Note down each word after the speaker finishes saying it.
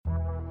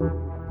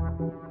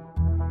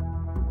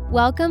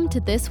Welcome to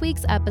this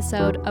week's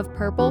episode of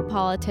Purple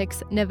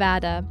Politics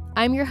Nevada.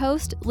 I'm your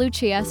host,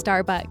 Lucia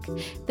Starbuck.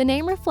 The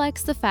name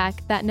reflects the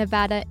fact that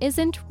Nevada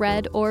isn't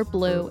red or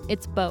blue,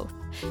 it's both.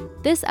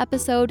 This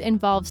episode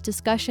involves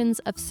discussions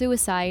of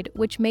suicide,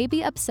 which may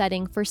be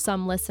upsetting for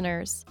some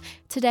listeners.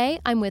 Today,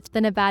 I'm with the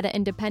Nevada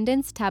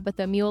Independent's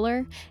Tabitha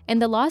Mueller and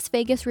the Las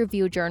Vegas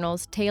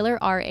Review-Journal's Taylor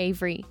R.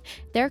 Avery.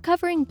 They're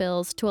covering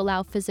bills to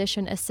allow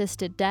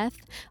physician-assisted death,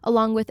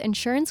 along with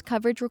insurance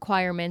coverage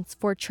requirements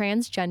for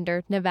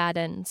transgender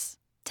Nevadans.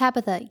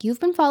 Tabitha, you've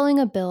been following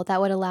a bill that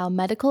would allow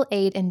medical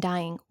aid in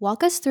dying.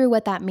 Walk us through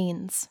what that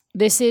means.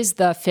 This is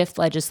the fifth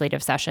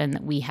legislative session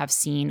that we have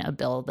seen a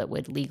bill that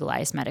would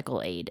legalize medical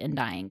aid in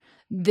dying.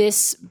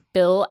 This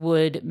bill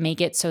would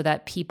make it so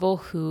that people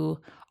who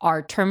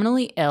are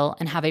terminally ill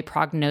and have a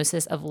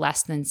prognosis of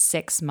less than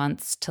 6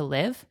 months to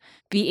live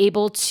be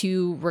able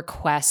to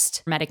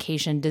request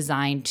medication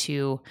designed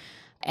to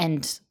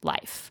end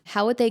life.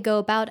 How would they go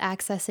about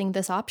accessing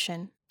this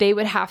option? They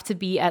would have to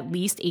be at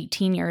least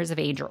 18 years of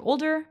age or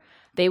older.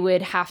 They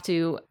would have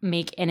to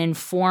make an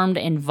informed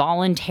and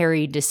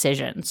voluntary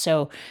decision.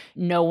 So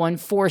no one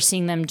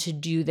forcing them to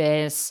do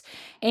this.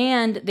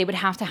 And they would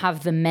have to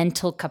have the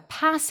mental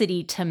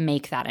capacity to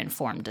make that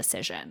informed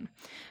decision.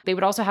 They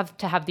would also have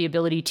to have the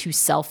ability to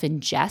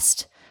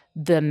self-ingest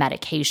the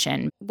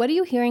medication. What are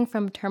you hearing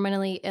from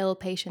terminally ill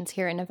patients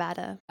here in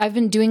Nevada? I've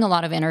been doing a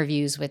lot of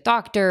interviews with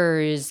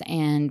doctors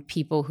and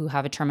people who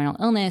have a terminal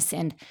illness,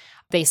 and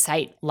they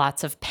cite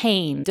lots of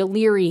pain,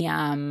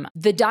 delirium.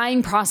 The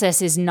dying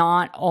process is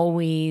not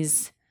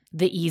always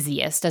the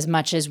easiest as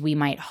much as we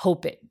might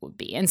hope it would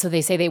be. And so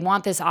they say they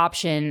want this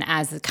option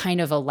as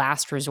kind of a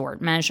last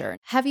resort measure.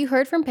 Have you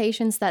heard from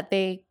patients that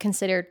they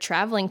considered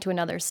traveling to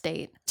another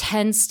state?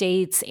 10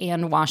 states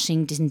and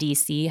Washington,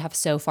 D.C. have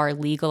so far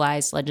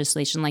legalized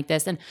legislation like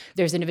this. And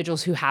there's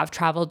individuals who have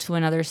traveled to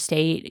another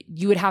state.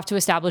 You would have to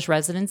establish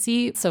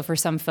residency. So for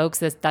some folks,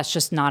 that's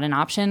just not an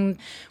option.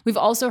 We've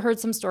also heard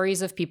some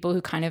stories of people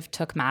who kind of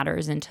took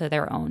matters into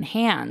their own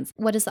hands.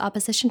 What is the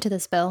opposition to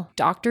this bill?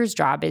 Doctors'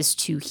 job is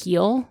to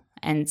heal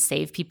and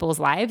save people's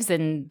lives.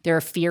 And there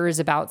are fears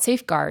about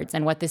safeguards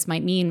and what this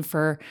might mean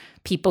for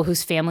people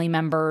whose family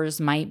members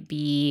might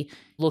be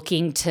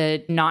looking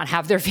to not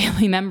have their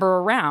family member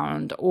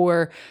around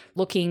or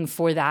looking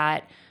for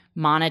that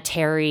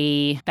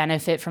monetary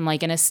benefit from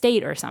like an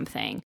estate or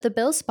something. The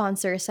bill's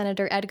sponsor,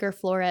 Senator Edgar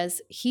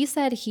Flores, he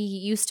said he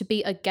used to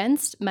be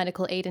against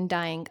medical aid in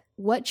dying.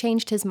 What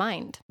changed his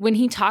mind? When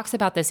he talks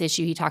about this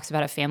issue, he talks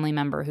about a family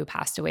member who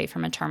passed away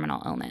from a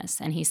terminal illness.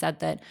 And he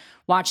said that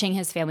watching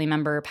his family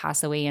member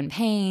pass away in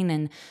pain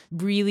and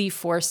really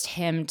forced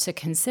him to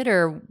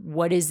consider,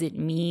 what does it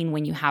mean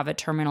when you have a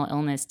terminal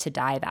illness to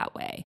die that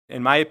way?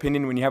 In my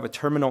opinion, when you have a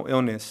terminal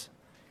illness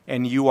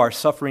and you are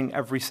suffering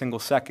every single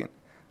second,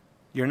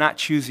 you're not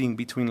choosing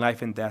between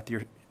life and death.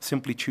 You're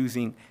simply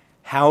choosing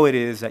how it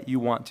is that you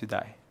want to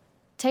die.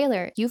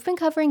 Taylor, you've been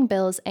covering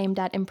bills aimed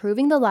at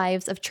improving the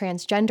lives of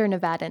transgender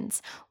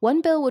Nevadans.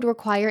 One bill would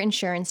require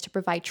insurance to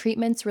provide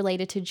treatments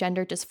related to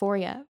gender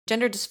dysphoria.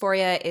 Gender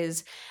dysphoria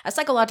is a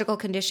psychological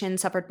condition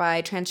suffered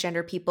by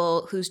transgender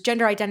people whose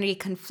gender identity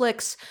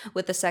conflicts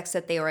with the sex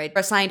that they were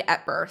assigned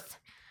at birth.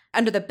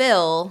 Under the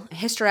bill,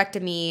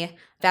 hysterectomy,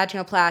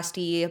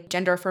 vaginoplasty,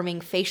 gender-affirming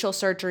facial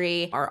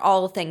surgery are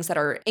all things that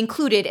are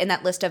included in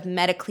that list of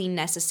medically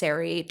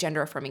necessary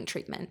gender-affirming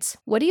treatments.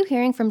 What are you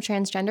hearing from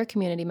transgender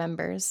community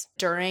members?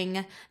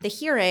 During the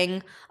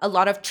hearing, a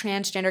lot of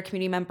transgender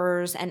community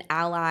members and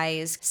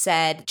allies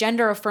said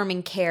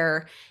gender-affirming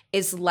care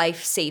is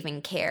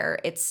life-saving care.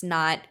 It's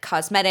not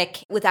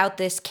cosmetic. Without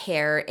this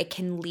care, it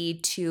can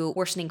lead to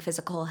worsening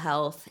physical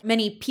health.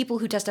 Many people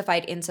who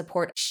testified in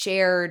support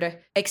shared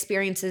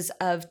experiences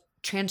of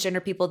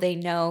transgender people they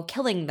know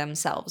killing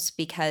themselves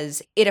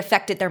because it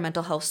affected their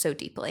mental health so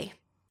deeply.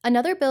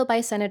 Another bill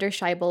by Senator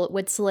Scheibel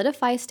would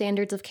solidify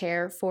standards of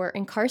care for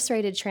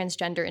incarcerated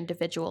transgender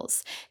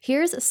individuals.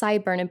 Here's Cy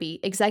Burnaby,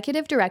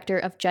 Executive Director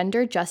of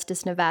Gender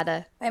Justice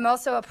Nevada. I'm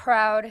also a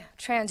proud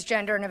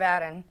transgender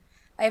Nevadan.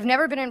 I have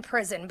never been in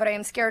prison, but I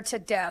am scared to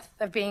death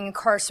of being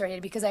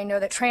incarcerated because I know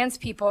that trans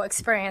people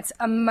experience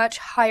a much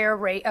higher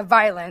rate of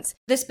violence.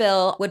 This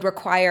bill would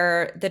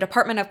require the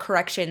Department of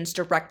Corrections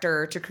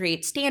director to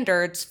create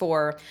standards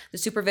for the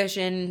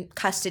supervision,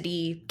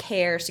 custody,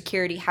 care,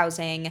 security,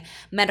 housing,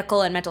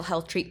 medical and mental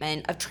health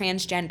treatment of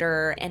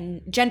transgender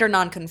and gender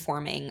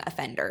nonconforming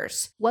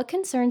offenders. What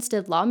concerns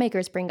did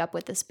lawmakers bring up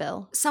with this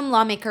bill? Some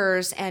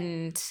lawmakers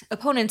and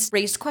opponents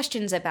raised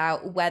questions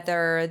about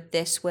whether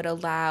this would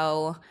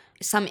allow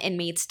some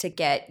inmates to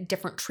get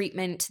different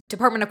treatment.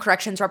 Department of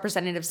Corrections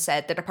representatives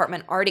said the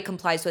department already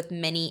complies with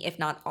many, if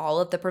not all,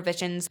 of the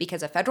provisions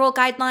because of federal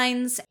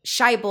guidelines.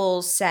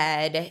 Scheibel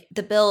said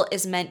the bill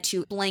is meant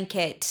to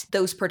blanket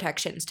those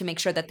protections to make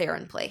sure that they're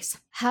in place.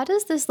 How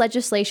does this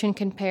legislation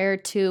compare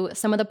to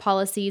some of the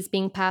policies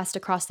being passed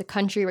across the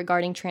country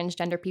regarding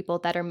transgender people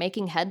that are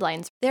making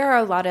headlines? There are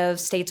a lot of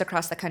states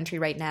across the country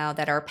right now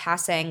that are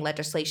passing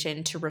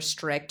legislation to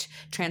restrict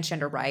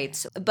transgender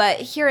rights.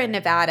 But here in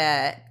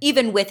Nevada,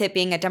 even with it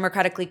being a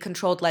democratically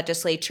controlled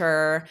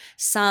legislature,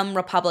 some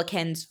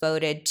Republicans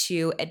voted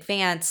to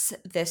advance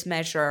this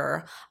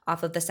measure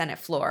off of the Senate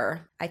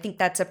floor. I think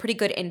that's a pretty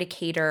good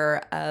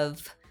indicator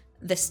of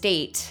the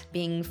state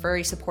being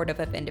very supportive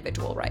of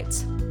individual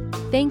rights.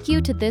 Thank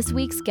you to this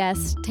week's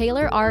guests,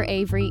 Taylor R.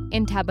 Avery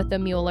and Tabitha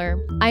Mueller.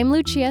 I'm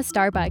Lucia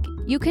Starbuck.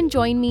 You can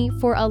join me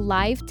for a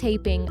live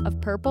taping of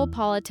Purple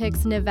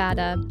Politics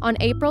Nevada on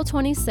April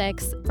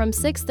 26 from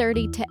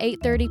 6:30 to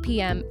 8:30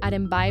 p.m. at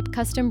Imbibe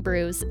Custom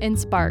Brews in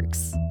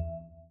Sparks.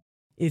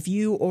 If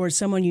you or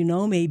someone you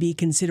know may be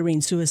considering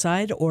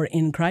suicide or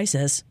in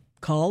crisis,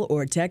 call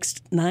or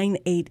text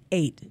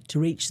 988 to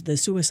reach the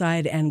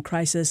Suicide and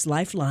Crisis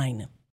Lifeline.